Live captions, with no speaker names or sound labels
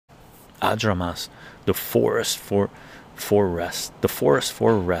Adramas, the forest for rest.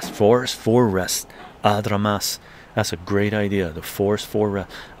 Adramas, that's a great idea. The forest for rest.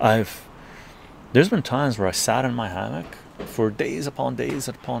 There's been times where I sat in my hammock for days upon days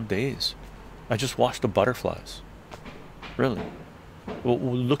upon days. I just watched the butterflies. Really. We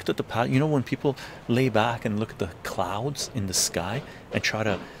looked at the you know, when people lay back and look at the clouds in the sky and try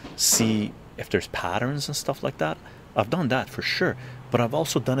to see if there's patterns and stuff like that. I've done that for sure, but I've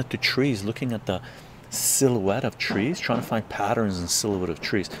also done it to trees, looking at the silhouette of trees, trying to find patterns in silhouette of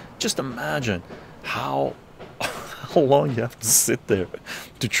trees. Just imagine how long you have to sit there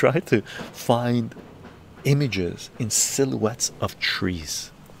to try to find images in silhouettes of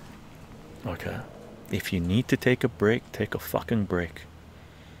trees. Okay, if you need to take a break, take a fucking break.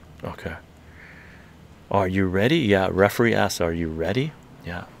 Okay, are you ready? Yeah, referee asks, are you ready?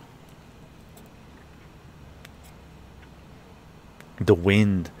 Yeah. The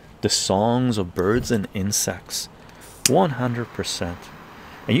wind, the songs of birds and insects, 100%.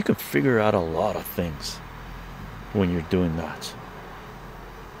 And you can figure out a lot of things when you're doing that.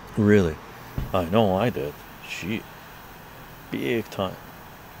 Really, I know I did. Shit, big time.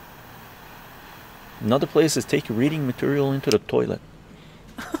 Another place is take reading material into the toilet.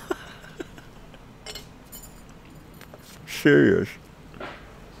 Serious.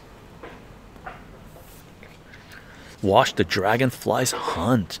 Watch the dragonflies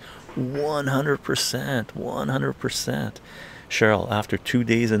hunt. 100%, 100%. Cheryl, after 2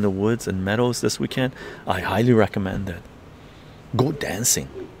 days in the woods and meadows this weekend, I highly recommend it. Go dancing.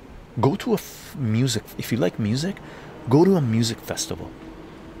 Go to a music, if you like music, go to a music festival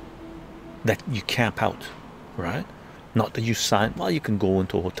that you camp out, right? Not that you sign, well, you can go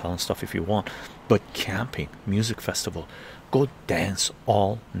into a hotel and stuff if you want, but camping, music festival, go dance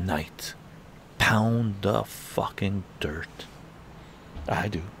all night. Pound the fucking dirt. I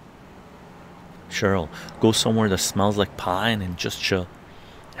do. Cheryl, go somewhere that smells like pine and just chill.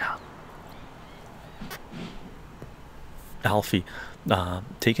 Yeah. Alfie,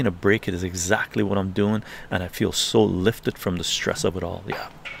 taking a break is exactly what I'm doing, and I feel so lifted from the stress of it all. Yeah.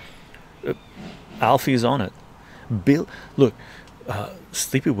 Alfie's on it. Bill, look,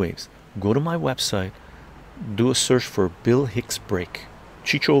 Sleepy Waves, go to my website, do a search for Bill Hicks break.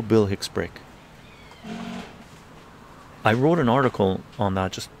 Chycho Bill Hicks break. I wrote an article on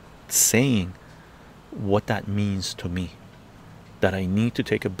that, just saying what that means to me, that I need to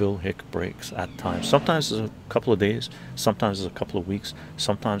take a Bill Hicks breaks at times. Sometimes it's a couple of days, sometimes it's a couple of weeks,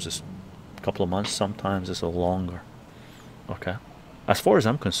 sometimes it's a couple of months, sometimes it's a longer. Okay, as far as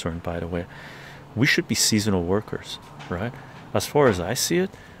I'm concerned, by the way, we should be seasonal workers, right? As far as I see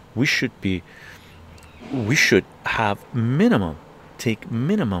it, we should have minimum, take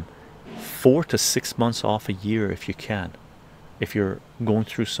minimum 4 to 6 months off a year if you can, if you're going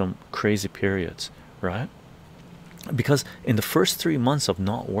through some crazy periods, right? Because in the first 3 months of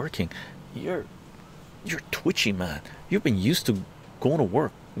not working, you're twitchy, man. You've been used to going to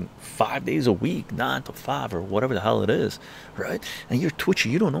work 5 days a week, 9 to 5 or whatever the hell it is, right? And you're twitchy,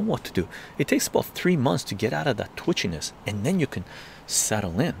 you don't know what to do. It takes about 3 months to get out of that twitchiness, and then you can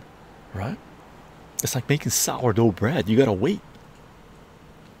settle in, right? It's like making sourdough bread. You gotta wait.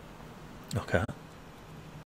 Okay,